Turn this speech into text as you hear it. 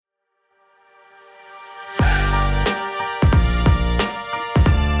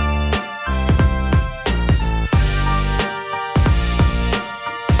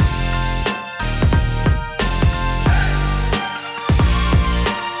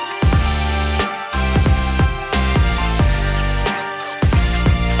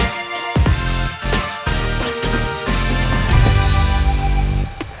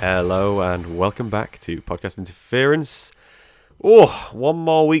Hello and welcome back to Podcast Interference. Oh, one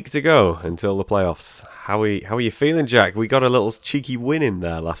more week to go until the playoffs. How are you feeling, Jack? We got a little cheeky win in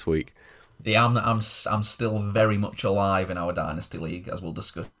there last week. Yeah, I'm still very much alive in our Dynasty League, as we'll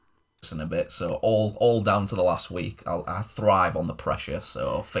discuss in a bit. So all down to the last week. I thrive on the pressure,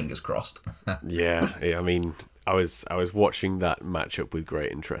 so fingers crossed. Yeah, I mean, I was watching that matchup with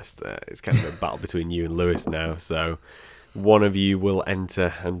great interest. It's kind of a battle between you and Lewis now, so one of you will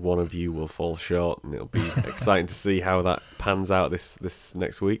enter and one of you will fall short, and it'll be exciting to see how that pans out this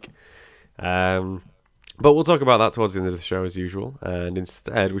next week. But we'll talk about that towards the end of the show as usual, and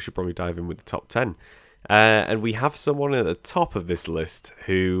instead we should probably dive in with the top 10. And we have someone at the top of this list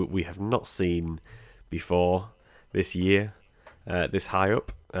who we have not seen before this year, this high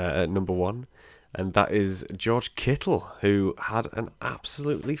up at number one, and that is George Kittle, who had an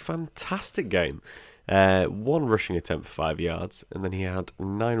absolutely fantastic game. One rushing attempt for 5 yards, and then he had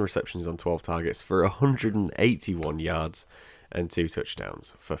 9 receptions on 12 targets for 181 yards and 2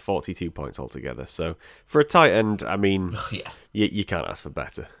 touchdowns for 42 points altogether. So for a tight end, I mean, Yeah, you can't ask for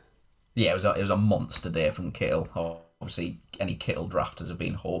better. yeah, it was a monster day from Kittle. Obviously, any Kittle drafters have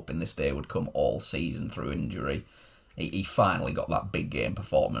been hoping this day would come all season through injury. He finally got that big game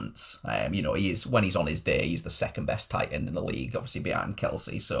performance. He is, when he's on his day, he's the second best tight end in the league, obviously behind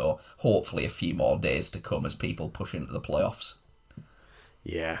Kelsey. So hopefully a few more days to come as people push into the playoffs.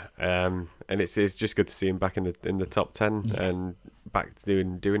 Yeah, and it's just good to see him back in the top 10 and back to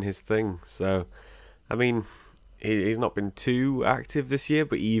doing his thing. So, I mean, he's not been too active this year,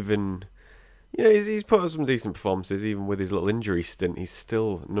 but even he's put up some decent performances. Even with his little injury stint, he's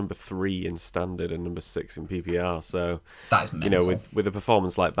still number 3 in standard and number 6 in PPR. So That is mental. with a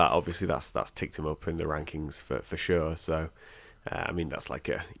performance like that, obviously that's ticked him up in the rankings for sure. So, I mean, that's like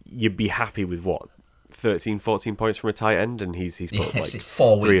you'd be happy with what? 13, 14 points from a tight end, and he's put up like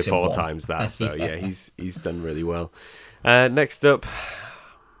 4 3 or weeks 4 in times that. So Yeah. he's done really well. Next up,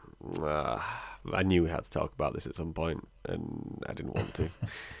 I knew we had to talk about this at some point, and I didn't want to.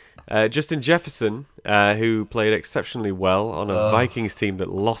 Justin Jefferson, who played exceptionally well on a Vikings team that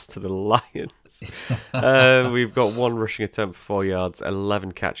lost to the Lions. We've got 1 rushing attempt for 4 yards,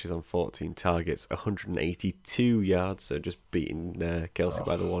 11 catches on 14 targets, 182 yards, so just beating Kelsey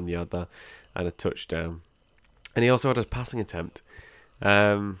by the 1 yard there, and a touchdown. And he also had a passing attempt.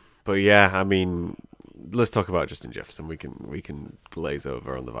 But yeah, I mean, let's talk about Justin Jefferson. We can glaze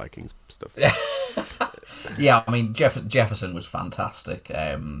over on the Vikings stuff. Yeah, I mean, Jefferson was fantastic.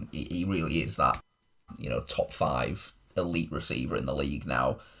 He really is that, top 5 elite receiver in the league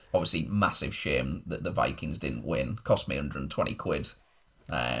now. Obviously, massive shame that the Vikings didn't win. Cost me 120 quid.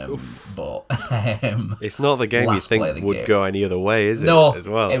 But it's not the game you think would go any other way, is it? No, as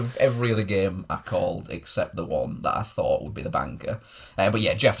well. Every other game I called except the one that I thought would be the banker. But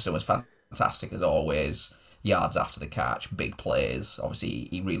yeah, Jefferson was fantastic as always. Yards after the catch, big plays. Obviously,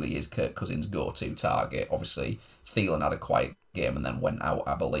 he really is Kirk Cousins' go-to target. Obviously, Thielen had a quiet game and then went out,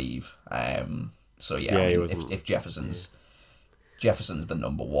 I believe. So yeah, I mean, if Jefferson's the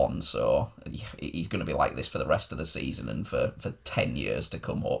number 1, so he's going to be like this for the rest of the season and for 10 years to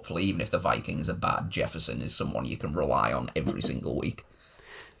come, hopefully. Even if the Vikings are bad, Jefferson is someone you can rely on every single week.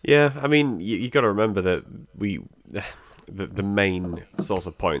 Yeah, I mean, you got to remember that the main source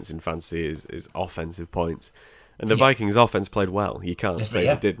of points in fantasy is offensive points. And the Vikings' offense played well. You can't say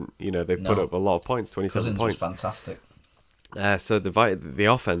they didn't. They put up a lot of points, 27 Cousins points. was fantastic. So the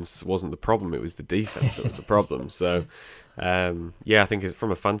offense wasn't the problem; it was the defense that was the problem. So, I think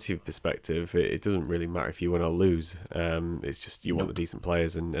from a fantasy perspective, it doesn't really matter if you win or lose. It's just you want the decent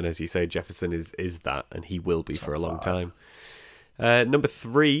players, and as you say, Jefferson is that, and he will be for a long time. Number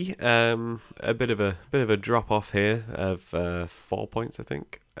 3, a bit of a drop off here of 4 points, I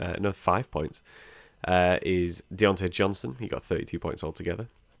think. 5 points. Is Deontay Johnson. He got 32 points altogether.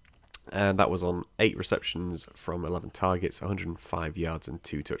 And that was on 8 receptions from 11 targets, 105 yards and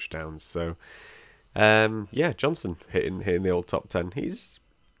 2 touchdowns. So, Johnson hitting the old top 10. He's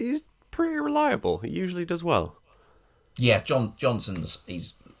pretty reliable. He usually does well. Yeah, Johnson's.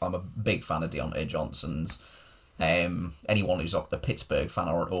 I'm a big fan of Deontay Johnson's. Anyone who's a Pittsburgh fan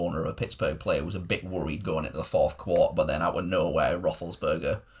or an owner of a Pittsburgh player was a bit worried going into the 4th quarter, but then out of nowhere,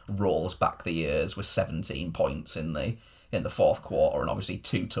 Roethlisberger rolls back the years with 17 points in the 4th quarter, and obviously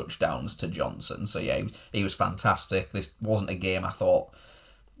 2 touchdowns to Johnson. So yeah, he was fantastic. This wasn't a game I thought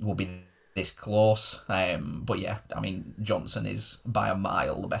would be this close. But yeah, I mean, Johnson is by a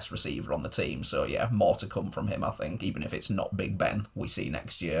mile the best receiver on the team. So yeah, more to come from him, I think, even if it's not Big Ben we see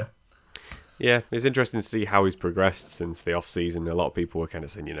next year. Yeah, it's interesting to see how he's progressed since the off-season. A lot of people were kind of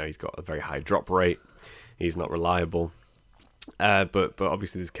saying, he's got a very high drop rate. He's not reliable. But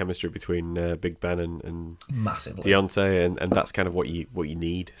obviously there's chemistry between Big Ben and Massively. Deontay, and that's kind of what you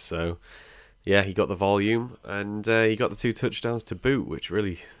need. So yeah, he got the volume, and he got the 2 touchdowns to boot, which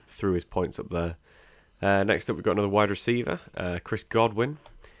really threw his points up there. Next up, we've got another wide receiver, Chris Godwin,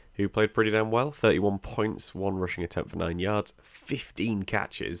 who played pretty damn well. 31 points, 1 rushing attempt for 9 yards, 15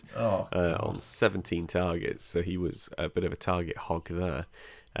 catches on 17 targets. So he was a bit of a target hog there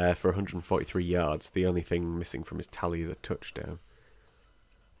for 143 yards. The only thing missing from his tally is a touchdown.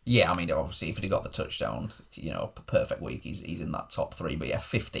 Yeah, I mean, obviously, if he'd got the touchdown, perfect week, he's in that top 3. But yeah,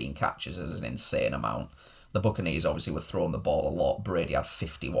 15 catches is an insane amount. The Buccaneers obviously were throwing the ball a lot. Brady had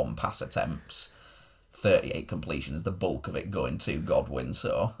 51 pass attempts, 38 completions, the bulk of it going to Godwin.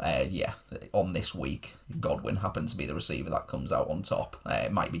 So, yeah, on this week, Godwin happened to be the receiver that comes out on top.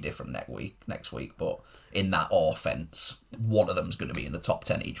 It might be different next week, but in that offense, one of them's going to be in the top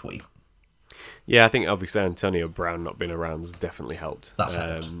 10 each week. Yeah, I think obviously Antonio Brown not being around has definitely helped. That's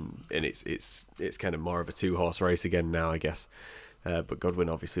helped. And it's kind of more of a 2-horse race again now, I guess. But Godwin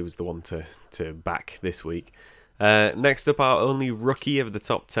obviously was the one to back this week. Next up, our only rookie of the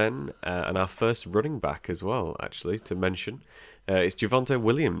top 10, and our first running back as well, actually, to mention. It's Javonte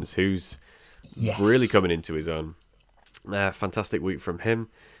Williams, who's really coming into his own. Fantastic week from him.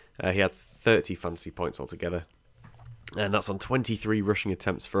 He had 30 fantasy points altogether. And that's on 23 rushing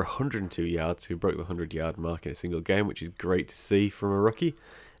attempts for 102 yards, who broke the 100-yard mark in a single game, which is great to see from a rookie.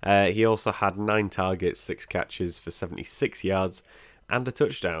 He also had 9 targets, 6 catches for 76 yards, and a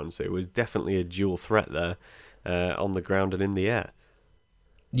touchdown. So it was definitely a dual threat there on the ground and in the air.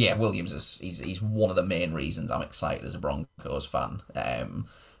 Yeah, Williams he's one of the main reasons I'm excited as a Broncos fan.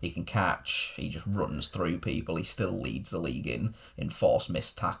 He can catch. He just runs through people. He still leads the league in forced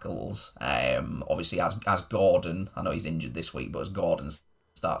missed tackles. Obviously, as Gordon, I know he's injured this week, but as Gordon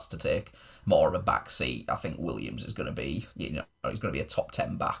starts to take more of a back seat, I think Williams is going to be, he's going to be a top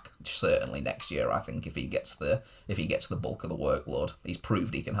 10 back certainly next year. I think if he gets the bulk of the workload, he's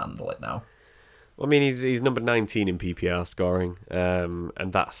proved he can handle it now. Well, I mean, he's number 19 in PPR scoring,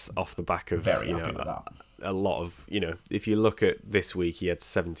 and that's off the back of Very happy with that. A lot of, if you look at this week, he had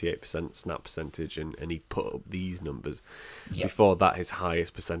 78% snap percentage, and he put up these numbers. Yep. Before that, his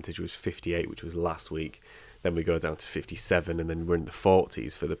highest percentage was 58, which was last week. Then we go down to 57, and then we're in the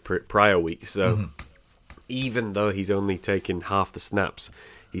 40s for the prior week. So even though he's only taken half the snaps,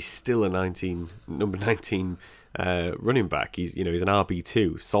 he's still a number 19 running back. He's an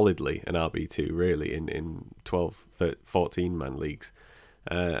RB2, solidly an RB2 really in 12, 13, 14 man leagues,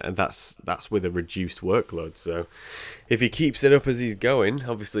 and that's with a reduced workload. So if he keeps it up as he's going,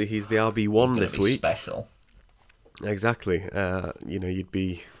 obviously he's the RB1 this week. Special. Exactly. You'd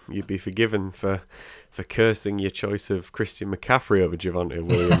be forgiven for cursing your choice of Christian McCaffrey over Javonte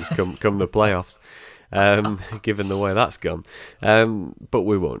Williams come the playoffs. Given the way that's gone. But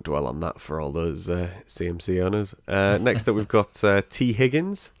we won't dwell on that for all those CMC owners. Next up, we've got T.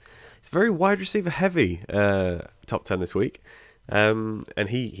 Higgins. It's very wide receiver heavy, top 10 this week. And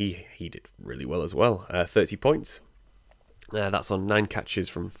he did really well as well. 30 points. That's on 9 catches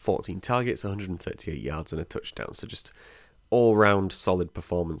from 14 targets, 138 yards and a touchdown. So just all-round solid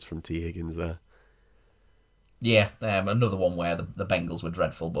performance from T. Higgins there. Yeah, another one where the Bengals were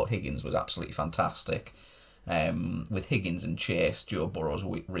dreadful, but Higgins was absolutely fantastic. With Higgins and Chase, Joe Burrow's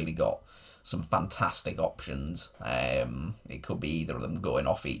really got some fantastic options. It could be either of them going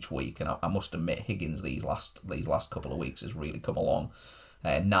off each week, and I must admit Higgins these last couple of weeks has really come along.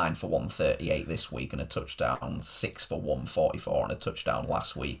 9 for 138 this week and a touchdown, 6 for 144 and a touchdown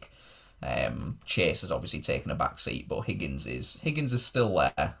last week. Chase has obviously taken a back seat, but Higgins is still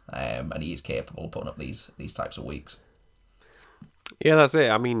there, and he is capable of putting up these types of weeks. Yeah, that's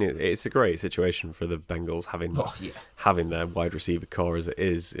it. I mean, it's a great situation for the Bengals having their wide receiver core as it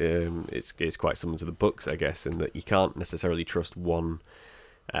is. It's quite similar to the Bucs, I guess, in that you can't necessarily trust one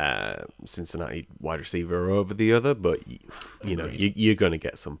Cincinnati wide receiver over the other, but you're going to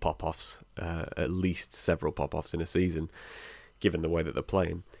get some pop-offs, at least several pop-offs in a season, given the way that they're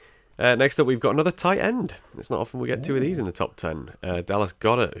playing. Next up, we've got another tight end. It's not often we get two of these in the top 10. Dallas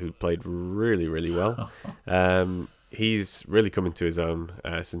Goedert, who played really, really well. He's really coming to his own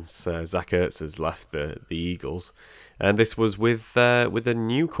since Zach Ertz has left the Eagles. And this was with a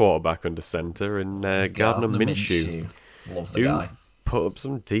new quarterback under center in Gardner Minshew. Love the guy. Put up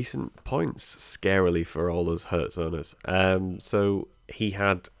some decent points, scarily for all those Hurts owners. So he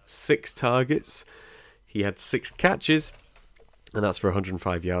had 6 targets. He had 6 catches. And that's for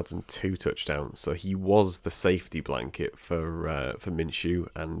 105 yards and 2 touchdowns. So he was the safety blanket for Minshew,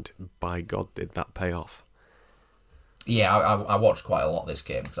 and by God, did that pay off. Yeah, I watched quite a lot of this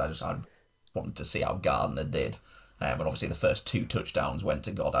game because I wanted to see how Gardner did. And obviously the first 2 touchdowns went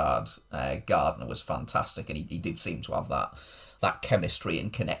to Goddard. Gardner was fantastic, and he did seem to have that chemistry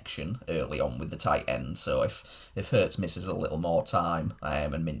and connection early on with the tight end. So if Hurts misses a little more time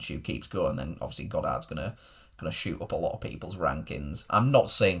and Minshew keeps going, then obviously Goddard's gonna shoot up a lot of people's rankings. I'm not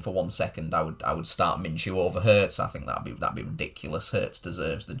saying for 1 second I would start Minshew over Hurts. I think that'd be ridiculous. Hurts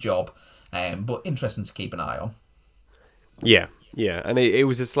deserves the job, but interesting to keep an eye on. Yeah, and it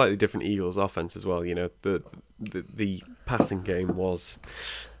was a slightly different Eagles offense as well. You know, the passing game was,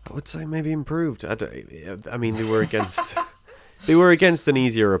 I would say, maybe improved. I mean, they were against. They were against an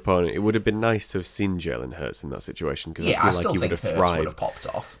easier opponent. It would have been nice to have seen Jalen Hurts in that situation because I feel like he would have thrived. Would have popped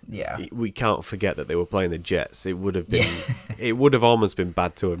off. Yeah, we can't forget that they were playing the Jets. It would have been, it would have almost been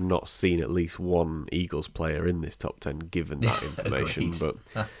bad to have not seen at least one Eagles player in this top 10 given that information. But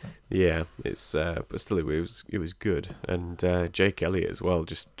yeah, it's but still it was good. And Jake Elliott as well.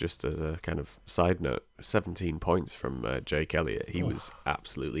 Just as a kind of side note, 17 points from Jake Elliott. He was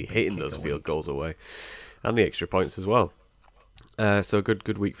absolutely hitting those field goals away, and the extra points as well. So a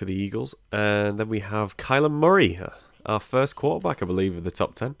good week for the Eagles. And then we have Kyler Murray, our first quarterback, I believe, of the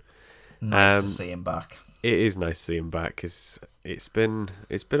top 10. Nice to see him back. It is nice to see him back because it's been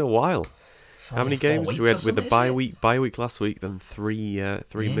a while. How many games we had with the bye week last week? Then three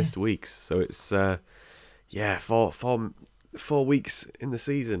missed weeks. So it's 4 weeks in the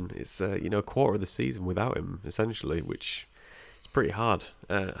season. It's a quarter of the season without him essentially, which is pretty hard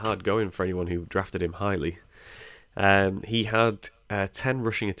going for anyone who drafted him highly. He had 10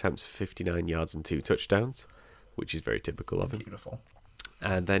 rushing attempts for 59 yards and 2 touchdowns, which is very typical of him. Beautiful.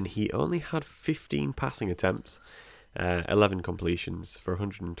 And then he only had 15 passing attempts, 11 completions for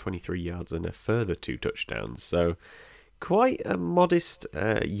 123 yards and a further 2 touchdowns. So quite a modest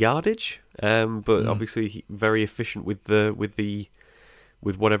yardage, but obviously very efficient with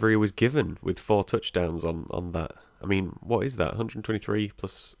whatever he was given, with 4 touchdowns on that. I mean, what is that? 123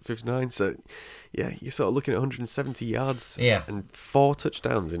 plus 59? So, yeah, you're sort of looking at 170 yards. Yeah. And 4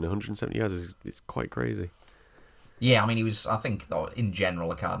 touchdowns in 170 yards is quite crazy. Yeah, I mean, I think, though, in general,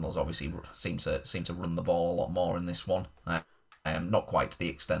 the Cardinals obviously seem to run the ball a lot more in this one. Not quite to the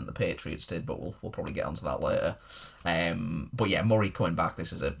extent the Patriots did, but we'll probably get onto that later. But yeah, Murray coming back,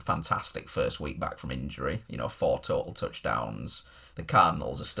 this is a fantastic first week back from injury. 4 total touchdowns. The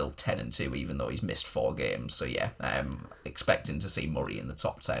Cardinals are still 10-2, even though he's missed 4 games. So yeah, expecting to see Murray in the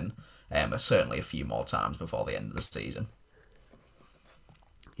top 10, certainly a few more times before the end of the season.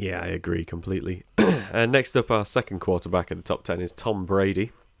 Yeah, I agree completely. Next up, our second quarterback at the top 10 is Tom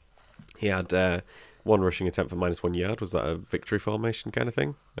Brady. He had 1 rushing attempt for -1 yard. Was that a victory formation kind of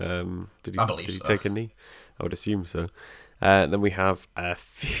thing? Did he take a knee? I would assume so. Then we have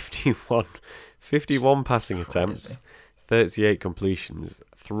 51 passing attempts. 38 completions,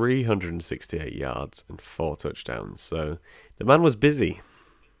 368 yards, and 4 touchdowns. So the man was busy.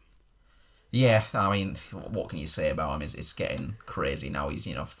 Yeah, I mean, what can you say about him? It's getting crazy now. He's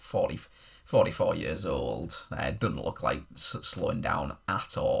 44 years old. Doesn't look like slowing down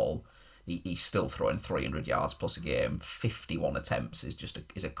at all. He's still throwing 300 yards plus a game. 51 attempts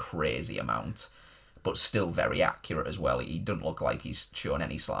is a crazy amount, but still very accurate as well. He doesn't look like he's showing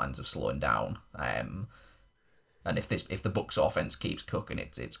any signs of slowing down. And if the Bucs offense keeps cooking,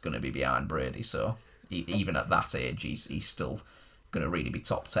 it's going to be behind Brady. So even at that age, he's still going to really be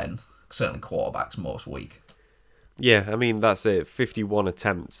top 10. Certainly quarterbacks most week. Yeah, I mean that's it. 51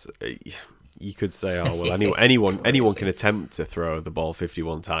 attempts. You could say, oh well, anyone can attempt to throw the ball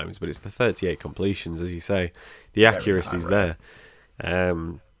 51 times, but it's the 38 completions, as you say. The accuracy's there.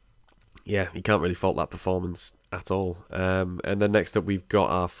 Yeah, you can't really fault that performance at all. And then next up, we've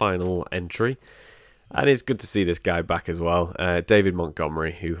got our final entry. And it's good to see this guy back as well. David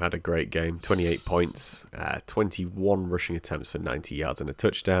Montgomery, who had a great game, 28 points, 21 rushing attempts for 90 yards and a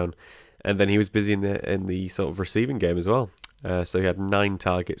touchdown. And then he was busy in the sort of receiving game as well. So he had 9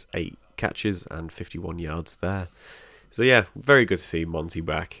 targets, 8 catches, and 51 yards there. So yeah, very good to see Monty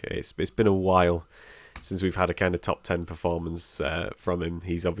back. It's been a while since we've had a kind of top 10 performance from him.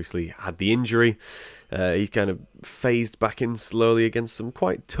 He's obviously had the injury. He's kind of phased back in slowly against some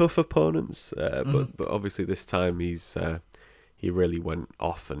quite tough opponents. But obviously this time he really went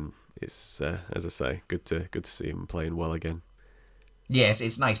off, and it's as I say, good to see him playing well again. Yeah,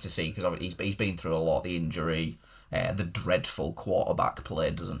 it's nice to see because he's been through a lot. The injury, the dreadful quarterback play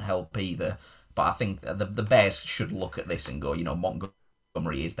doesn't help either. But I think the Bears should look at this and go,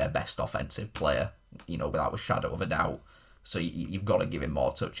 Montgomery is their best offensive player, without a shadow of a doubt. So you've got to give him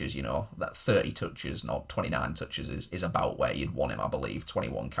more touches, That 30 touches, not 29 touches, is about where you'd want him, I believe.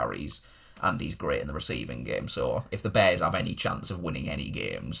 21 carries, and he's great in the receiving game. So if the Bears have any chance of winning any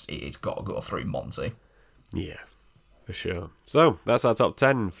games, it's got to go through Monty. Yeah, For sure. So that's our top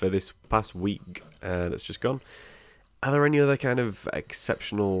 10 for this past week that's just gone. Are there any other kind of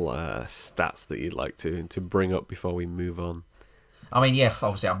exceptional stats that you'd like to bring up before we move on? I mean, yeah,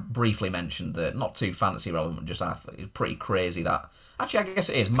 obviously I briefly mentioned that, not too fantasy relevant, just I think it's pretty crazy that, actually I guess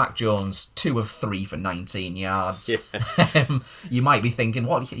it is, Mac Jones, 2 of 3 for 19 yards. Yeah. You might be thinking,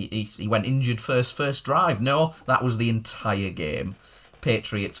 what, he went injured first drive? No, that was the entire game.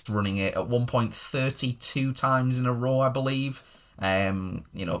 Patriots running it at one point 32 times in a row, I believe.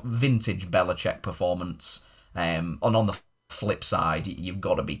 Vintage Belichick performance. And on the flip side, you've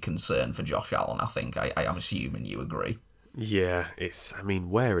got to be concerned for Josh Allen, I think. I'm assuming you agree. Yeah,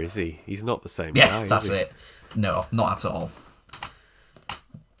 where is he? He's not the same guy. Yeah, that's it. No, not at all.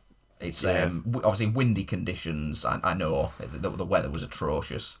 It's obviously windy conditions. I know the weather was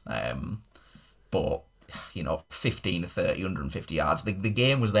atrocious. But, 15, 30, 150 yards. The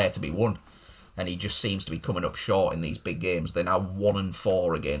game was there to be won. And he just seems to be coming up short in these big games. They're now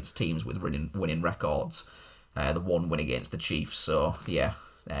 1-4 against teams with winning records. The one win against the Chiefs. So, yeah.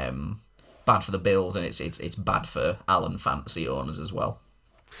 Bad for the Bills, and it's bad for Allen fantasy owners as well.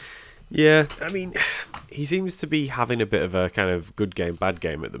 Yeah, he seems to be having a bit of a kind of good game, bad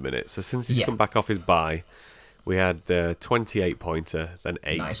game at the minute. So since he's come back off his bye, we had 28-pointer, then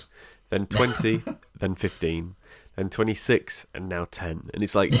 8, nice. Then 20, then 15, then 26, and now 10. And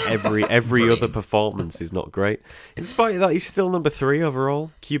it's like every other performance is not great. In spite of that, he's still number 3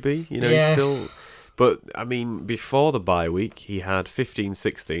 overall QB. He's still... But, before the bye week, he had 15,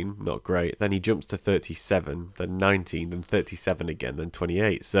 16, not great. Then he jumps to 37, then 19, then 37 again, then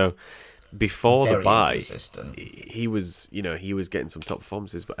 28. So, before the bye, he was getting some top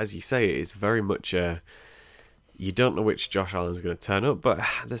performances. But as you say, it's very much you don't know which Josh Allen's going to turn up. But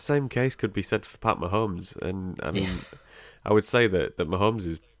the same case could be said for Pat Mahomes. And, I would say that Mahomes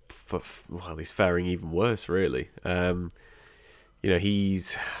is, he's faring even worse, really.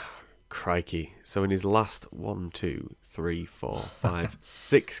 He's... Crikey. So in his last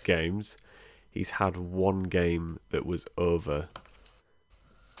 6 games, he's had one game that was over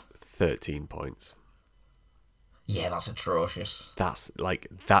 13 points. Yeah, that's atrocious.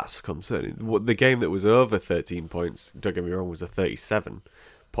 That's concerning. The game that was over 13 points, don't get me wrong, was a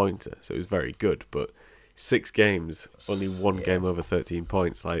 37-pointer, so it was very good, but 6 games, only one game over 13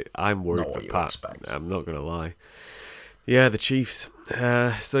 points. I'm worried for Pat. I'm not going to lie. Yeah, the Chiefs.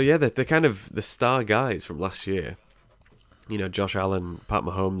 They're kind of the star guys from last year. Josh Allen, Pat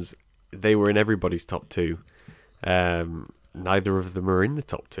Mahomes, they were in everybody's top 2. Neither of them are in the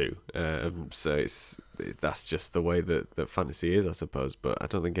top 2. So that's just the way that fantasy is, I suppose. But I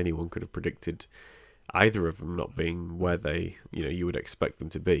don't think anyone could have predicted either of them not being where they, you would expect them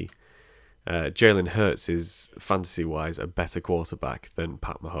to be. Jalen Hurts is, fantasy-wise, a better quarterback than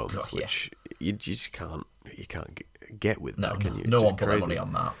Pat Mahomes, which you just can't get with that, can you? No one put their money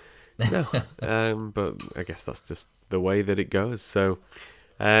on that. No, but I guess that's just the way that it goes. So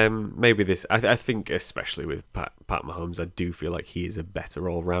maybe this, I think, especially with Pat Mahomes, I do feel like he is a better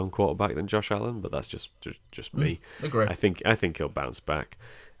all-round quarterback than Josh Allen, but that's just me. Agree. I think he'll bounce back.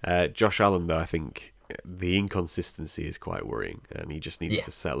 Josh Allen, though, I think the inconsistency is quite worrying, and he just needs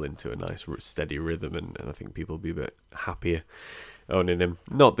to settle into a nice, steady rhythm, and I think people will be a bit happier owning him.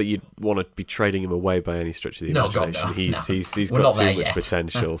 Not that you'd want to be trading him away by any stretch of the imagination. God, no. He's got too much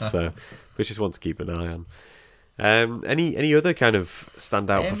potential, so we just want to keep an eye on. Any other kind of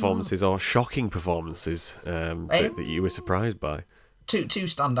standout performances or shocking performances that you were surprised by? Two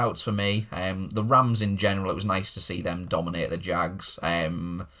standouts for me. The Rams in general, it was nice to see them dominate the Jags.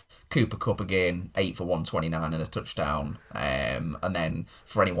 Cooper Kupp again, 8 for 129 and a touchdown. And then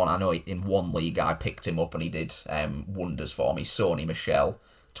for anyone, I know in one league I picked him up and he did wonders for me. Sony Michel,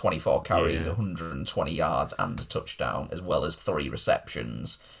 24 carries, 120 yards and a touchdown, as well as 3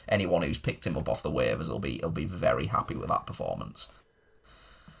 receptions. Anyone who's picked him up off the waivers will be very happy with that performance.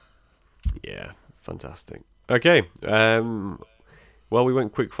 Yeah, fantastic. Okay, well, we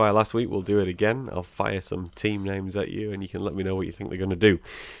went quick fire last week. We'll do it again. I'll fire some team names at you, and you can let me know what you think they're going to do.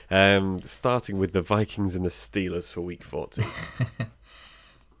 Starting with the Vikings and the Steelers for Week 14.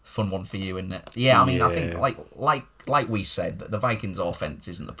 Fun one for you, isn't it? Yeah, I think like we said, the Vikings' offense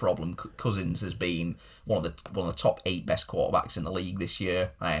isn't the problem. Cousins has been one of the top 8 best quarterbacks in the league this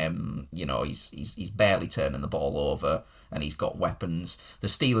year. He's barely turning the ball over, and he's got weapons. The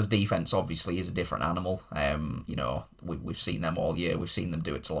Steelers' defense obviously is a different animal. We've seen them all year. We've seen them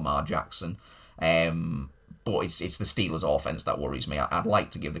do it to Lamar Jackson. But it's the Steelers' offense that worries me. I'd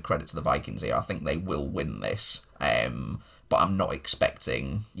like to give the credit to the Vikings here. I think they will win this. But I'm not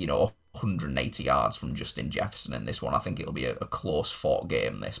expecting, 180 yards from Justin Jefferson in this one. I think it'll be a close fought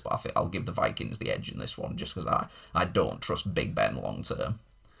game, this, but I think I'll give the Vikings the edge in this one just because I don't trust Big Ben long term.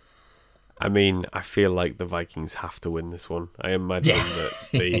 I mean, I feel like the Vikings have to win this one. I imagine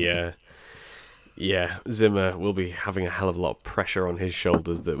that Zimmer will be having a hell of a lot of pressure on his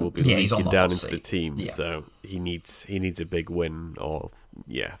shoulders that will be leaking down into the team. Yeah. So he needs a big win, or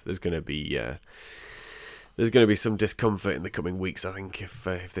there's going to be some discomfort in the coming weeks, I think,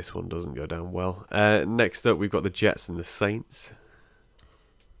 if this one doesn't go down well. Next up, we've got the Jets and the Saints.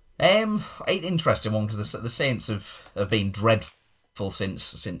 An interesting one because the Saints have been dreadful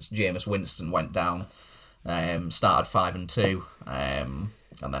since Jameis Winston went down. Started 5-2,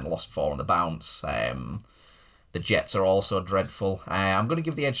 and then lost 4 on the bounce. The Jets are also dreadful. I'm going to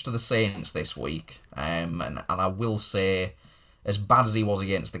give the edge to the Saints this week, and I will say, as bad as he was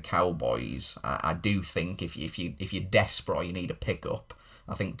against the Cowboys, I do think if you're desperate or you need a pickup,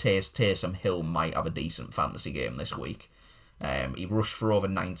 I think Taysom Hill might have a decent fantasy game this week. He rushed for over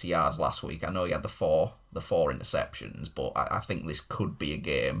 90 yards last week. I know he had the four interceptions, but I think this could be a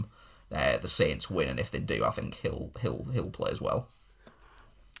game the Saints win, and if they do, I think he'll play as well.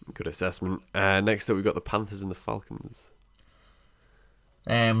 Good assessment. Next up, we've got the Panthers and the Falcons.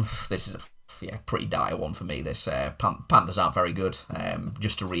 This is a pretty dire one for me. This Panthers aren't very good.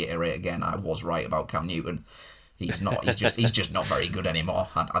 Just to reiterate again, I was right about Cam Newton. He's not. He's just not very good anymore.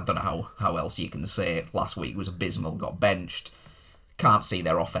 I don't know how else you can say it. Last week was abysmal. Got benched. Can't see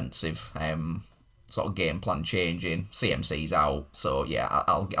their offensive sort of game plan changing. CMC's out. So yeah,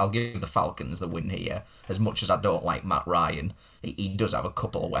 I'll give the Falcons the win here. As much as I don't like Matt Ryan, he does have a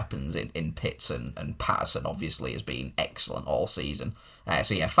couple of weapons in Pitts, and Patterson obviously has been excellent all season.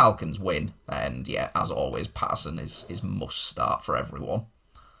 So yeah, Falcons win, and yeah, as always, Patterson is must start for everyone.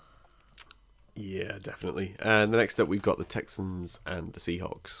 Yeah, definitely. And the next up, we've got the Texans and the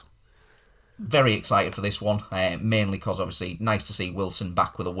Seahawks. Very excited for this one, mainly because obviously nice to see Wilson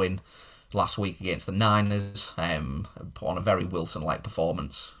back with a win last week against the Niners. Put on a very Wilson-like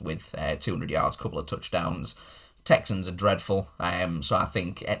performance with 200 yards, couple of touchdowns. Texans are dreadful, so I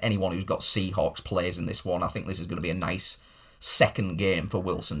think anyone who's got Seahawks plays in this one, I think this is going to be a nice second game for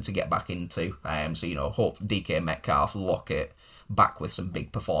Wilson to get back into. So, hope DK Metcalf, Lockett, back with some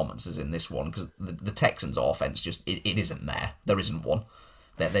big performances in this one, because the Texans' offense just it isn't there. There isn't one.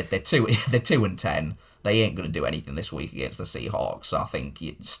 They're 2-10. They ain't going to do anything this week against the Seahawks. So I think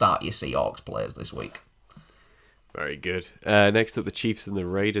you start your Seahawks players this week. Very good. Next up, the Chiefs and the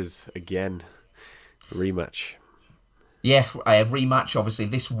Raiders again. Rematch. Yeah, rematch. Obviously,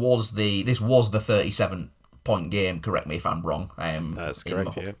 this was the 37-point game. Correct me if I'm wrong. That's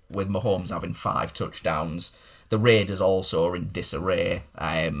correct. With Mahomes having 5 touchdowns. The Raiders also are in disarray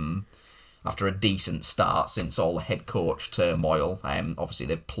after a decent start since all the head coach turmoil. Obviously,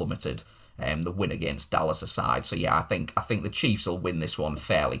 they've plummeted. The win against Dallas aside, so yeah, I think the Chiefs will win this one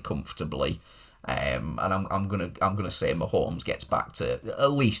fairly comfortably. And I'm gonna say Mahomes gets back to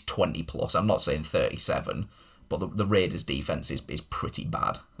at least 20 plus. I'm not saying 37, but the Raiders' defense is pretty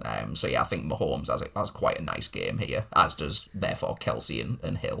bad. So yeah, I think Mahomes has quite a nice game here, as does therefore Kelsey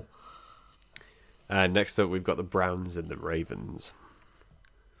and Hill. Next up, we've got the Browns and the Ravens.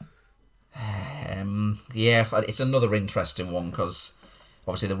 Yeah, it's another interesting one because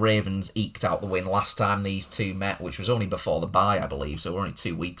obviously the Ravens eked out the win last time these two met, which was only before the bye, I believe, so only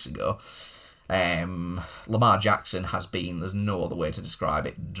 2 weeks ago. Lamar Jackson has been, there's no other way to describe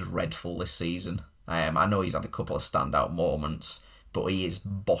it, dreadful this season. I know he's had a couple of standout moments, but he is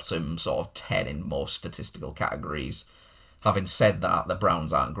bottom sort of 10 in most statistical categories. Having said that, the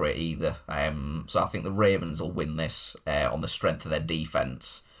Browns aren't great either. So I think the Ravens will win this on the strength of their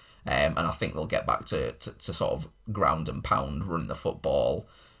defence. And I think they'll get back to sort of ground and pound, run the football,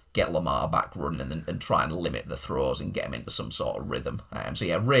 get Lamar back running and try and limit the throws and get him into some sort of rhythm. So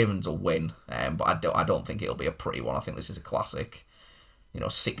yeah, Ravens will win, but I don't think it'll be a pretty one. I think this is a classic,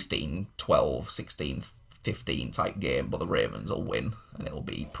 16-12, 16-15 type game, but the Ravens will win, and it'll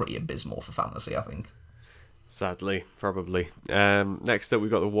be pretty abysmal for fantasy, I think. Sadly, probably. Next up, we've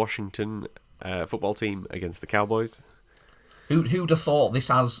got the Washington football team against the Cowboys. Who'd have thought this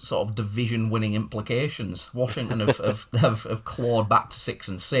has sort of division-winning implications? Washington have clawed back to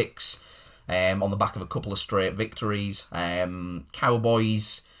 6-6 on the back of a couple of straight victories.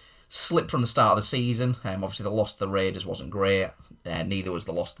 Cowboys slipped from the start of the season. Obviously, the loss to the Raiders wasn't great. Neither was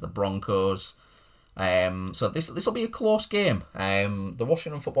the loss to the Broncos. So this will be a close game. The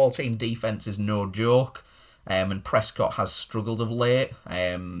Washington football team defense is no joke. And Prescott has struggled of late,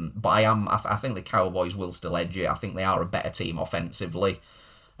 but I think the Cowboys will still edge it. I think they are a better team offensively.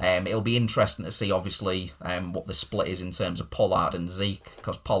 It'll be interesting to see, obviously, what the split is in terms of Pollard and Zeke,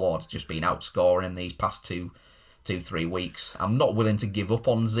 because Pollard's just been outscoring him these past 3 weeks. I'm not willing to give up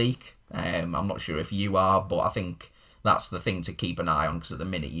on Zeke. I'm not sure if you are, but I think that's the thing to keep an eye on, because at the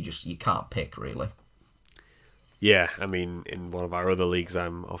minute you can't pick, really. Yeah, I mean, in one of our other leagues,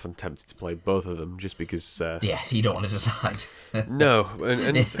 I'm often tempted to play both of them just because... you don't want to decide. No,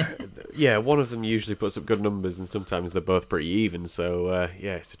 and yeah, one of them usually puts up good numbers, and sometimes they're both pretty even, so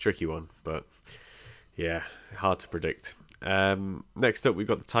yeah, it's a tricky one, but yeah, hard to predict. Next up, we've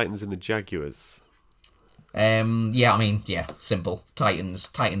got the Titans and the Jaguars. Simple.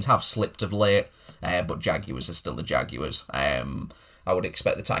 Titans have slipped of late, but Jaguars are still the Jaguars. I would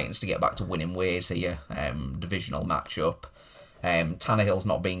expect the Titans to get back to winning ways here. Divisional matchup. Tannehill's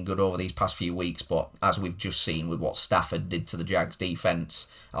not been good over these past few weeks, but as we've just seen with what Stafford did to the Jags defense,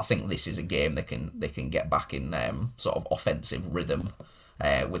 I think this is a game they can get back in sort of offensive rhythm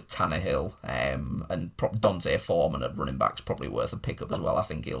with Tannehill, and Dante Foreman at running back's probably worth a pickup as well. I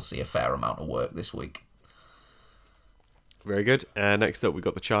think he'll see a fair amount of work this week. Very good. Next up, we've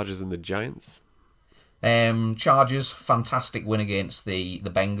got the Chargers and the Giants. Chargers, fantastic win against the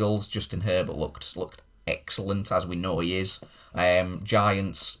Bengals. Justin Herbert looked excellent, as we know he is.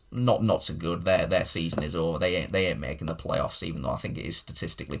 Giants, not so good. Their season is over. They ain't making the playoffs, even though I think it is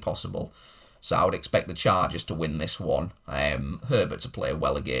statistically possible. So I would expect the Chargers to win this one. Herbert to play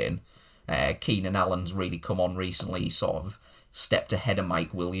well again. Keenan Allen's really come on recently. He sort of stepped ahead of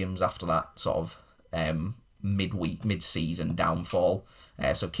Mike Williams after that sort of mid-season downfall.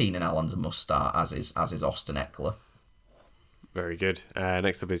 So Keenan Allen's a must-start, as is Austin Eckler. Very good.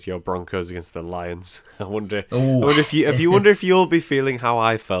 Next up is your Broncos against the Lions. I wonder if you'll be feeling how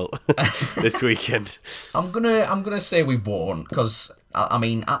I felt this weekend. I'm gonna say we won't, because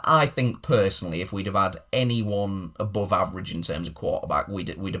I think personally, if we'd have had anyone above average in terms of quarterback, we'd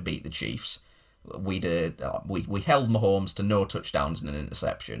have beat the Chiefs. We held Mahomes to no touchdowns and an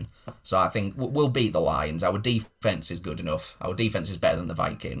interception. So I think we'll beat the Lions. Our defense is good enough. Our defense is better than the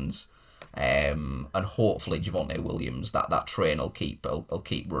Vikings. And hopefully Javonte Williams, that train will keep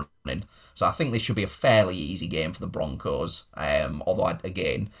running. So I think this should be a fairly easy game for the Broncos. Although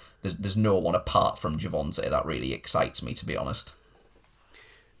there's no one apart from Javonte that really excites me, to be honest.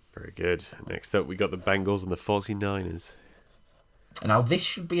 Very good. Next up, we got the Bengals and the 49ers. Now this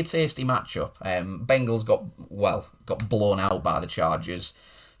should be a tasty matchup. Bengals got blown out by the Chargers.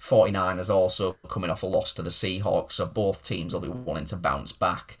 49ers also coming off a loss to the Seahawks, so both teams will be wanting to bounce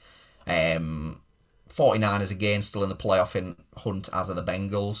back. 49ers again still in the playoff hunt, as are the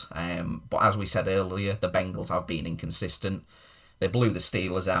Bengals. But as we said earlier, the Bengals have been inconsistent. They blew the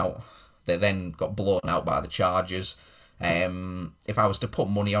Steelers out. They then got blown out by the Chargers. If I was to put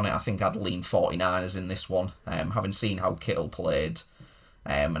money on it, I think I'd lean 49ers in this one. Having seen how Kittle played,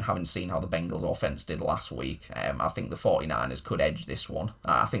 and having seen how the Bengals offense did last week, I think the 49ers could edge this one.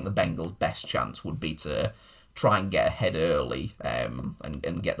 I think the Bengals' best chance would be to try and get ahead early,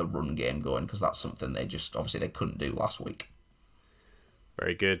 and get the run game going, because that's something they couldn't do last week.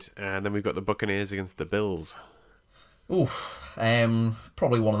 Very good. And then we've got the Buccaneers against the Bills. Oof.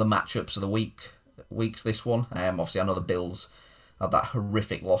 Probably one of the matchups of the weeks, this one. Obviously I know the Bills had that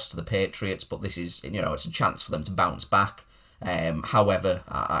horrific loss to the Patriots, but this is, it's a chance for them to bounce back. However,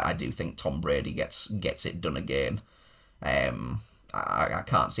 I do think Tom Brady gets it done again. I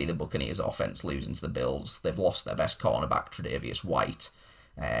can't see the Buccaneers offense losing to the Bills. They've lost their best cornerback, Tre'Davious White.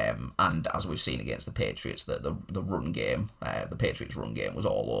 And as we've seen against the Patriots, the run game, the Patriots run game was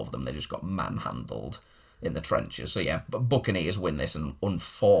all over them. They just got manhandled in the trenches. So yeah, but Buccaneers win this, and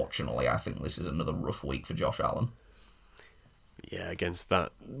unfortunately I think this is another rough week for Josh Allen. Yeah, against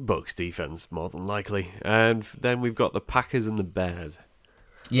that Bucs defense, more than likely. And then we've got the Packers and the Bears.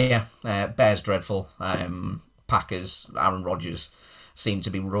 Yeah, Bears dreadful. Packers, Aaron Rodgers seem to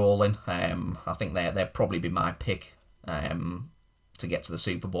be rolling. I think they'll probably be my pick to get to the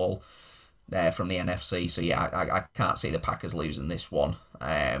Super Bowl from the NFC. So yeah, I can't see the Packers losing this one.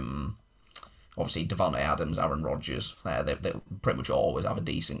 Obviously, Devontae Adams, Aaron Rodgers, they pretty much always have a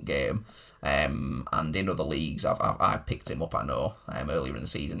decent game. And in other leagues, I've picked him up, I know, earlier in the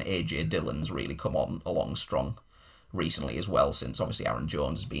season. AJ Dillon's really come on along strong recently as well, since obviously Aaron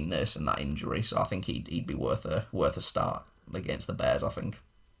Jones has been nursing that injury. So I think he'd be worth a start against the Bears, I think.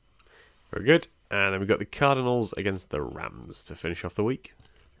 Very good. And then we've got the Cardinals against the Rams to finish off the week.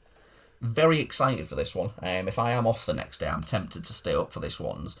 Very excited for this one. If I am off the next day, I'm tempted to stay up for this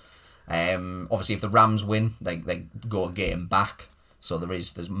one's. Obviously, if the Rams win, they go a game back, so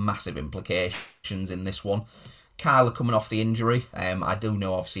there's massive implications in this one. Kyler coming off the injury, I do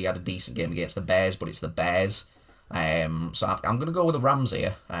know obviously he had a decent game against the Bears, but it's the Bears. So I'm going to go with the Rams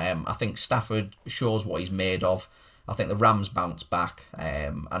here. I think Stafford shows what he's made of. I think the Rams bounce back,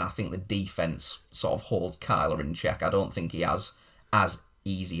 and I think the defense sort of holds Kyler in check. I don't think he has as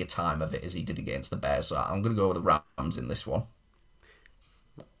easy a time of it as he did against the Bears. So I'm going to go with the Rams in this one.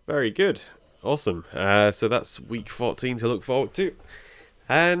 Very good. Awesome. So that's week 14 to look forward to.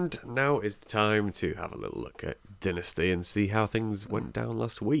 And now is the time to have a little look at Dynasty and see how things went down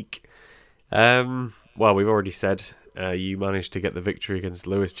last week. Well, we've already said you managed to get the victory against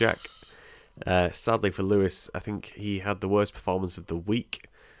Lewis, Jack. Sadly for Lewis, I think he had the worst performance of the week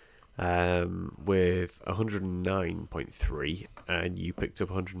with 109.3, and you picked up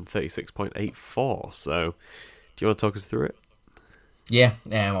 136.84. So, do you want to talk us through it? Yeah,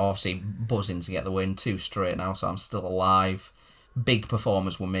 obviously buzzing to get the win. 2 straight now, so I'm still alive. Big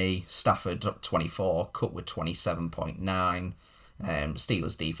performers were me. Stafford up 24, Cook with 27.9,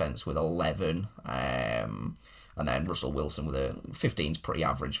 Steelers defense with 11, and then Russell Wilson with a 15's pretty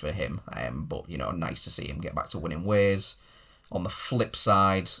average for him. But nice to see him get back to winning ways. On the flip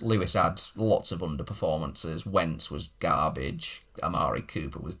side, Lewis had lots of underperformances. Wentz was garbage. Amari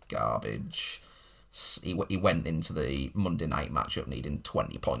Cooper was garbage. He went into the Monday night matchup needing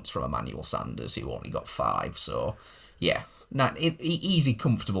 20 points from Emmanuel Sanders, who only got 5. So, yeah, easy,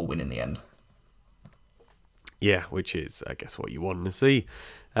 comfortable win in the end. Yeah, which is, I guess, what you wanted to see.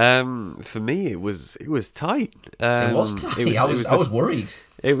 For me, it was tight. It was tight. I was worried.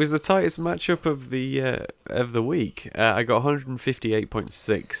 It was the tightest matchup of the week. I got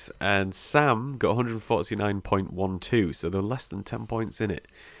 158.6, and Sam got 149.12. So there were less than 10 points in it.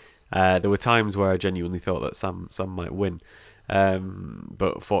 There were times where I genuinely thought that Sam might win,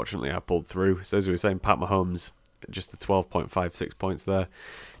 but fortunately I pulled through. So as we were saying, Pat Mahomes just a 12.56 points there.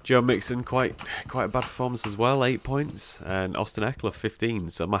 Joe Mixon quite a bad performance as well, 8 points, and Austin Eckler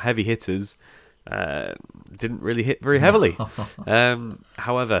 15. So my heavy hitters didn't really hit very heavily.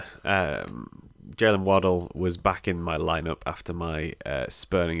 However, Jalen Waddle was back in my lineup after my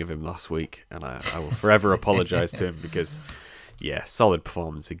spurning of him last week, and I will forever apologise to him because. Yeah, solid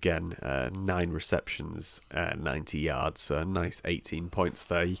performance again. 9 receptions, 90 yards, so a nice 18 points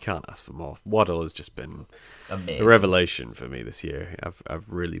there. You can't ask for more. Waddle has just been amazing. A revelation for me this year.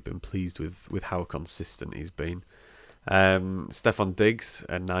 I've really been pleased with how consistent he's been. Stephon Diggs,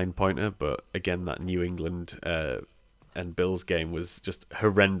 a 9-pointer, but again, that New England and Bills game was just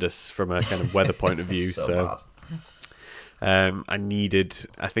horrendous from a kind of weather point of view. so bad.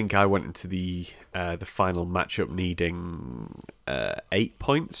 I think I went into the final matchup needing 8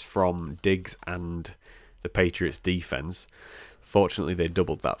 points from Diggs and the Patriots defense. Fortunately, they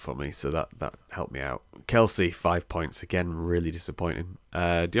doubled that for me, so that helped me out. Kelsey, 5 points, again, really disappointing.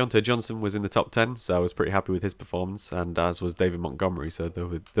 Deontay Johnson was in the top 10, so I was pretty happy with his performance, and as was David Montgomery, so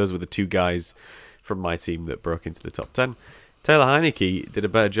those were the 2 guys from my team that broke into the top 10. Taylor Heineke did a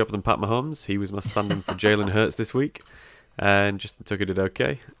better job than Pat Mahomes. He was my stand-in for Jalen Hurts this week. And Justin Tucker did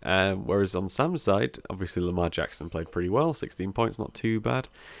okay. Whereas on Sam's side, obviously Lamar Jackson played pretty well. 16 points, not too bad.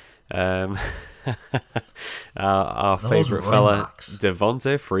 Our favourite fella,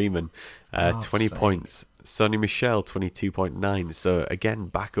 Devontae Freeman, 20 points. Sonny Michel, 22.9. So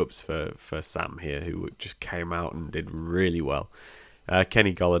again, backups for Sam here, who just came out and did really well.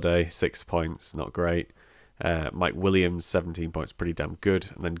 Kenny Golladay, 6 points, not great. Mike Williams, 17 points, pretty damn good.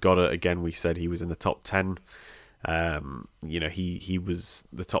 And then Goddard, again, we said he was in the top 10. He was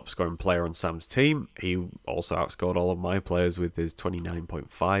the top scoring player on Sam's team. He also outscored all of my players with his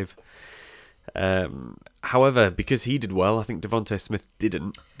 29.5. However, because he did well, I think Devontae Smith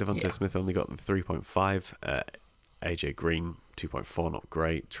didn't. Smith only got 3.5. AJ Green, 2.4, not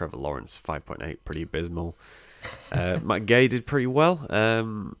great. Trevor Lawrence, 5.8, pretty abysmal. Matt Gay did pretty well.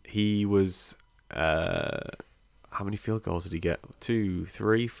 He was... how many field goals did he get? 2,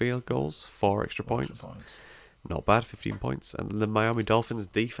 3 field goals, 4 extra points. Not bad, 15 points. And the Miami Dolphins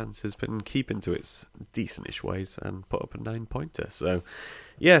defense has been keeping to its decentish ways and put up a 9-pointer. So,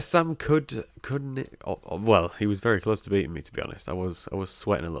 yeah, Sam couldn't. Well, he was very close to beating me, to be honest. I was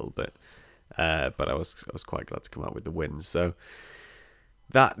sweating a little bit, but I was quite glad to come out with the win. So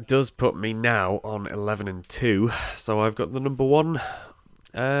that does put me now on 11-2. So I've got the number 1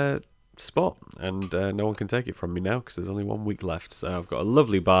 spot, and no one can take it from me now because there's only 1 week left. So I've got a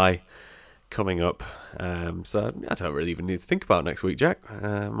lovely bye coming up, so I don't really even need to think about next week, Jack.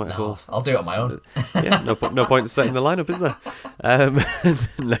 Might as well. I'll do it on my own. Yeah, no point in setting the lineup, is there?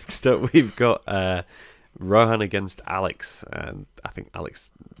 Next up, we've got Rohan against Alex, and I think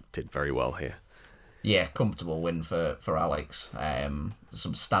Alex did very well here. Yeah, comfortable win for Alex. Some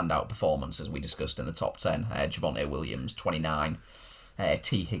standout performances we discussed in the top 10. Javonte Williams, 29.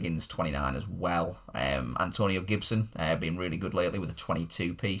 T. Higgins 29 as well. Antonio Gibson been really good lately with a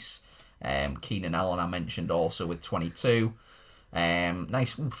 22 piece. Keenan Allen I mentioned also with 22.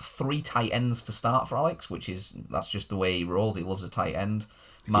 Nice 3 tight ends to start for Alex, that's just the way he rolls. He loves a tight end.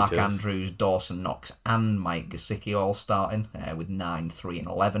 Mark Andrews, Dawson Knox, and Mike Gesicki all starting with 9, 3, and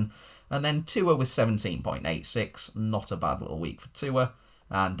 11. And then Tua with 17.86. Not a bad little week for Tua.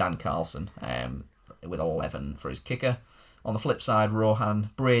 And Dan Carlson with 11 for his kicker. On the flip side, Rohan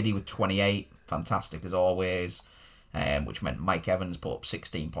Brady with 28. Fantastic as always. Which meant Mike Evans put up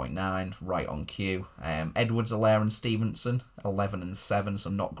 16.9, right on cue. Edwards, Allaire and Stevenson, 11 and 7, so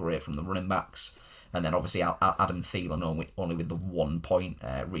not great from the running backs. And then obviously Adam Thielen only with the 1 point,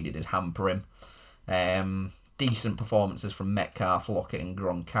 really did hamper him. Decent performances from Metcalf, Lockett and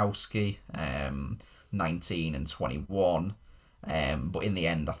Gronkowski, 19 and 21. But in the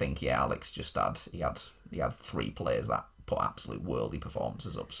end, I think, Alex just had 3 players that put absolute worldy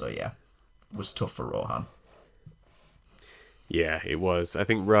performances up. So it was tough for Rohan. Yeah, it was. I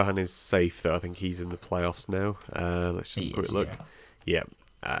think Rohan is safe, though. I think he's in the playoffs now. Let's just quick look. Yeah.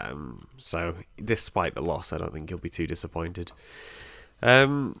 So, despite the loss, I don't think he'll be too disappointed.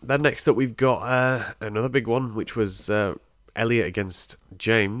 Then next up, we've got another big one, which was Elliot against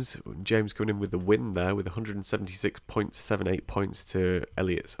James. James coming in with the win there with 176.78 points to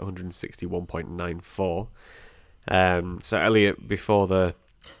Elliot's 161.94. So, Elliot, before the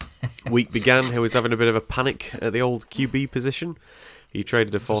week began, he was having a bit of a panic at the old QB position. He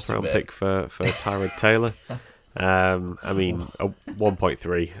traded a 4th round pick for Tyrod Taylor. I mean,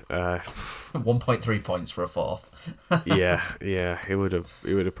 1.3. 1.3 points for a 4th. yeah. He would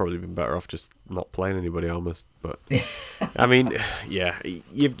have probably been better off just not playing anybody almost. But I mean,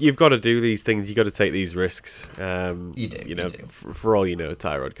 you've got to do these things. You got to take these risks. You do. You do. For all you know,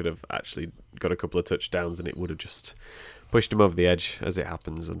 Tyrod could have actually got a couple of touchdowns, and it would have just pushed him over the edge. As it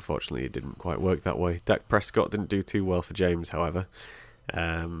happens, unfortunately, it didn't quite work that way. Dak Prescott didn't do too well for James, however.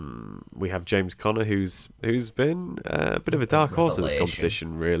 We have James Conner, who's been a bit of a dark horse in this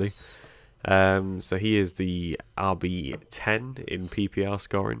competition, really. So he is the RB10 in PPR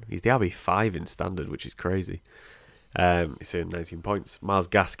scoring. He's the RB5 in standard, which is crazy. He's in 19 points. Myles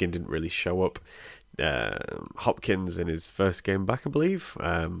Gaskin didn't really show up. Hopkins in his first game back, I believe,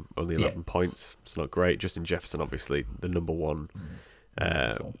 only 11 points. It's not great. Justin Jefferson, obviously, the number one.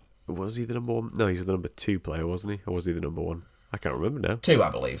 Was he the number one? No, he's the number 2 player, wasn't he? Or was he the number 1? I can't remember now. 2, I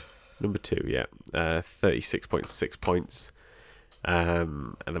believe. Number 2, yeah. 36.6 points.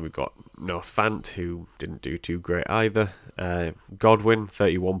 And then we've got Noah Fant, who didn't do too great either. Godwin,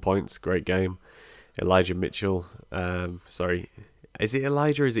 31 points. Great game. Elijah Mitchell. Sorry. Is it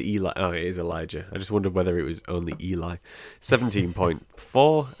Elijah or is it Eli? Oh, it is Elijah. I just wondered whether it was only Eli.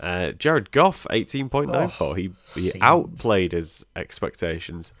 17.4. Jared Goff, 18.94. He outplayed his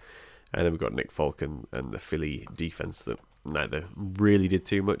expectations. And then we've got Nick Folk and the Philly defense that neither really did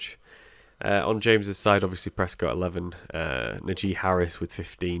too much. On James's side, obviously Prescott 11, Najee Harris with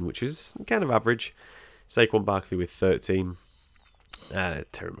 15, which is kind of average. Saquon Barkley with 13,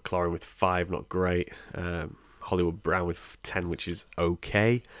 Terry McLaurin with 5, not great. Hollywood Brown with 10, which is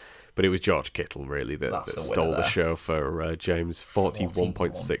okay. But it was George Kittle really that stole the show for James,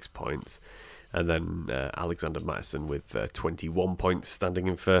 41.6 points. And then Alexander Mattison with 21 points, standing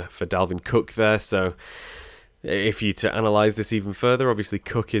in for Dalvin Cook there. So if you to analyse this even further, obviously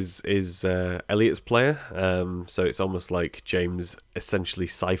Cook is Elliott's player. So it's almost like James essentially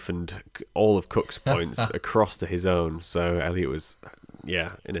siphoned all of Cook's points across to his own. So Elliott was,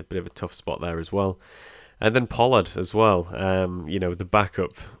 in a bit of a tough spot there as well. And then Pollard as well. The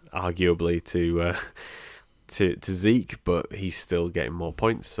backup, arguably, to Zeke, but he's still getting more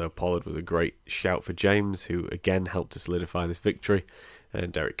points. So Pollard was a great shout for James, who again helped to solidify this victory.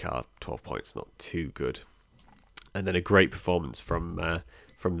 And Derek Carr, 12 points, not too good. And then a great performance from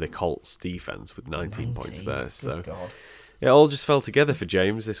the Colts defense with 19 points there. So it all just fell together for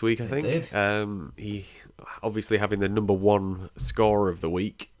James this week, I think. It did. He obviously having the number 1 scorer of the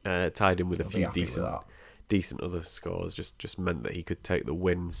week tied in with a few decent other scores just meant that he could take the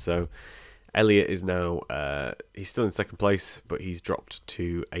win. So Elliott is now he's still in second place, but he's dropped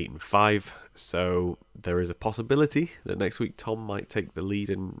to 8 and 5. So there is a possibility that next week Tom might take the lead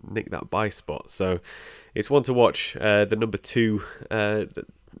and nick that bye spot. So it's one to watch. The number 2, the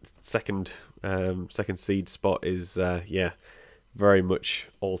second seed spot is very much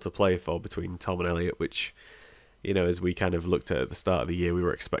all to play for between Tom and Elliott, which, as we kind of looked at the start of the year, we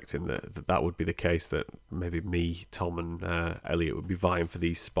were expecting that would be the case, that maybe me, Tom and Elliott would be vying for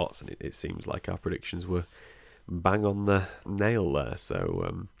these spots, and it seems like our predictions were bang on the nail there.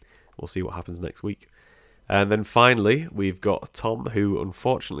 So we'll see what happens next week. And then finally, we've got Tom, who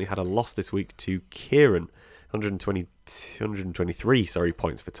unfortunately had a loss this week to Kieran. 123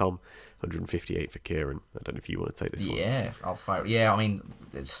 points for Tom, 158 for Kieran. I don't know if you want to take this one. Yeah, I'll fire. Yeah, I mean,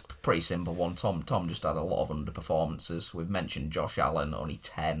 it's a pretty simple one. Tom just had a lot of underperformances. We've mentioned Josh Allen, only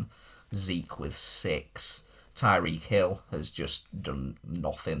 10. Zeke with 6. Tyreek Hill has just done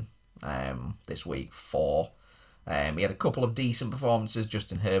nothing this week, 4. He had a couple of decent performances.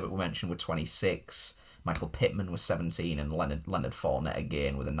 Justin Herbert, we mentioned, with 26. Michael Pittman with 17, and Leonard Fournette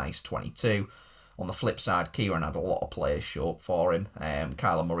again with a nice 22. On the flip side, Kieran had a lot of players show up for him.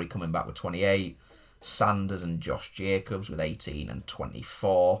 Kyler Murray coming back with 28. Sanders and Josh Jacobs with 18 and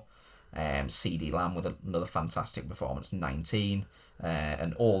 24. CeeDee Lamb with another fantastic performance, 19.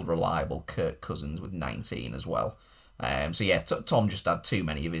 And all reliable Kirk Cousins with 19 as well. So yeah, Tom just had too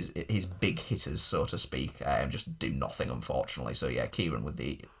many of his big hitters, so to speak, just do nothing, unfortunately. So yeah, Kieran with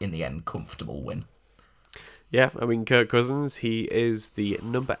in the end, comfortable win. Yeah, I mean, Kirk Cousins, he is the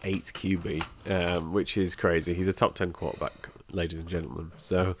number 8 QB, which is crazy. He's a top 10 quarterback, ladies and gentlemen.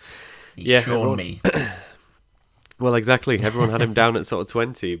 So, He's shown me. Well, exactly. Everyone had him down at sort of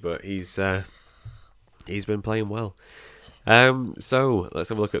 20, but he's been playing well. So, let's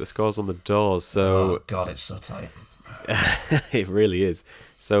have a look at the scores on the doors. So, oh, God, it's so tight. It really is.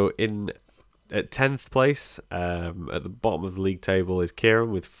 So, at 10th place, at the bottom of the league table, is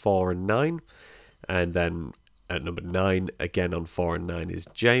Kieran with 4 and 9. And then at number 9, again on 4 and 9, is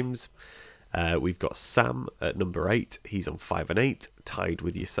James. We've got Sam at number 8. He's on 5 and 8, tied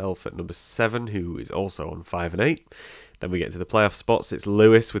with yourself at number 7, who is also on 5 and 8. Then we get to the playoff spots. It's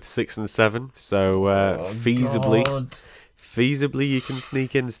Lewis with 6 and 7. So feasibly, you can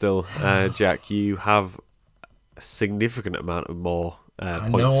sneak in still. Jack, you have a significant amount of more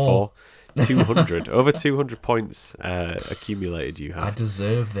points for 200. Over 200 points accumulated you have. I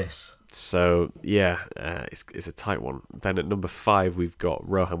deserve this. So, yeah, it's a tight one. Then at number 5, we've got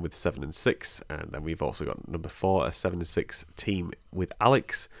Rohan with 7 and 6. And then we've also got number 4, a 7 and 6 team with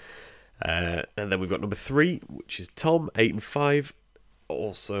Alex. And then we've got number 3, which is Tom, 8 and 5.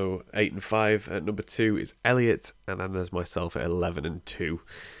 Also 8 and 5. At number 2 is Elliot. And then there's myself at 11 and 2.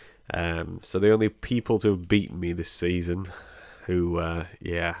 So the only people to have beaten me this season who,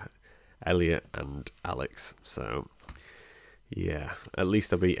 Elliot and Alex. So... yeah, at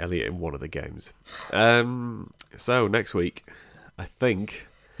least I beat Elliot in one of the games. So next week, I think.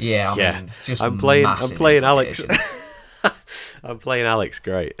 Yeah, I mean, just I'm playing Alex. I'm playing Alex.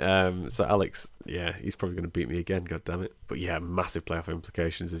 Great. So Alex, yeah, he's probably going to beat me again. God damn it! But yeah, massive playoff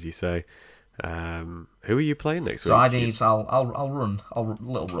implications, as you say. Who are you playing next week? I'll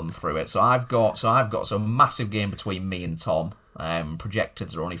little run through it. So I've got some massive game between me and Tom.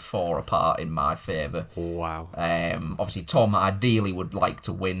 Projecteds are only 4 apart in my favour. Wow. Obviously, Tom ideally would like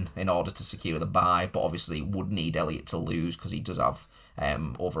to win in order to secure the bye, but obviously would need Elliot to lose because he does have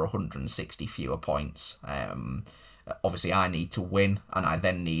over 160 fewer points. Obviously, I need to win, and I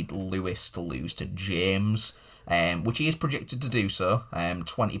then need Lewis to lose to James, which he is projected to do so.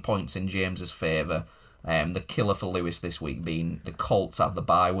 20 points in James's favour. The killer for Lewis this week being the Colts have the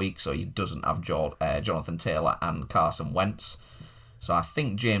bye week, so he doesn't have Jonathan Taylor and Carson Wentz. So I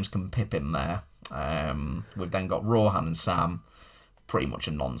think James can pip him there. We've then got Rohan and Sam, pretty much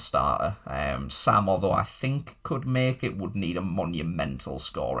a non-starter. Sam, although I think could make it, would need a monumental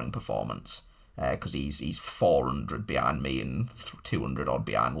scoring performance because he's 400 behind me and 200 odd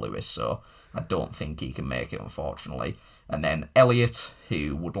behind Lewis, so I don't think he can make it, unfortunately. And then Elliot,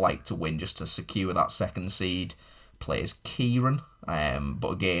 who would like to win just to secure that second seed, plays Kieran.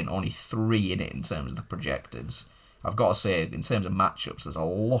 But again, only 3 in it in terms of the projecteds. I've got to say, in terms of matchups, there's a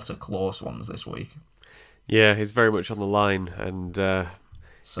lot of close ones this week. Yeah, he's very much on the line, and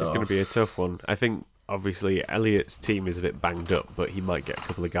it's going to be a tough one. I think, obviously, Elliot's team is a bit banged up, but he might get a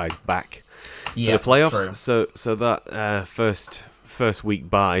couple of guys back for the playoffs. So that first week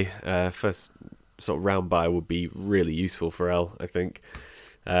bye, first sort of round bye would be really useful for El, I think.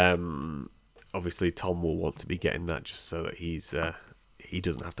 Obviously, Tom will want to be getting that just so that he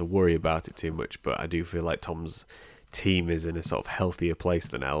doesn't have to worry about it too much. But I do feel like Tom's team is in a sort of healthier place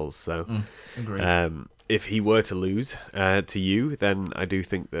than El's. So if he were to lose to you, then I do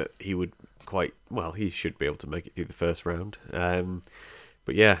think that he would he should be able to make it through the first round.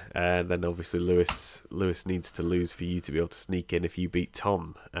 But yeah, then obviously Lewis needs to lose for you to be able to sneak in if you beat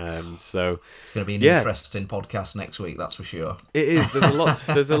Tom. So it's going to be an interesting podcast next week, that's for sure. It is. There's a lot.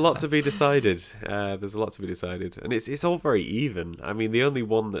 There's a lot to be decided. And it's all very even. I mean, the only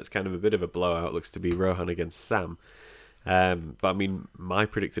one that's kind of a bit of a blowout looks to be Rohan against Sam. But I mean, my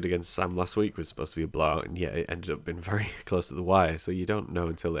predicted against Sam last week was supposed to be a blowout, and yet it ended up being very close to the wire. So you don't know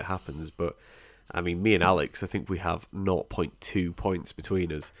until it happens. But I mean, me and Alex, I think we have 0.2 points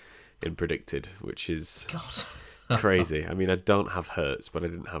between us in predicted, which is crazy. I mean, I don't have Hurts, but I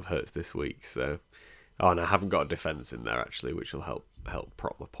didn't have Hurts this week, so... Oh, and I haven't got a defence in there, actually, which will help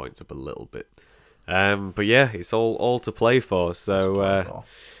prop my points up a little bit. But yeah, it's all to play for, so...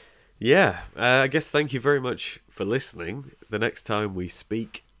 I guess thank you very much for listening. The next time we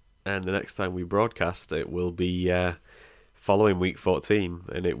speak and the next time we broadcast, it will be following week 14,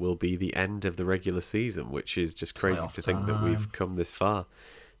 and it will be the end of the regular season, which is just crazy to think that we've come this far.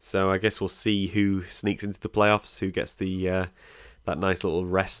 So I guess we'll see who sneaks into the playoffs, who gets the that nice little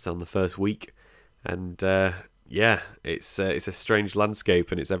rest on the first week. And it's a strange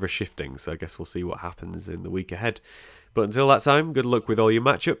landscape and it's ever shifting, so I guess we'll see what happens in the week ahead. But until that time, good luck with all your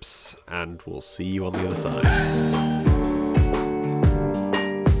matchups, and we'll see you on the other side.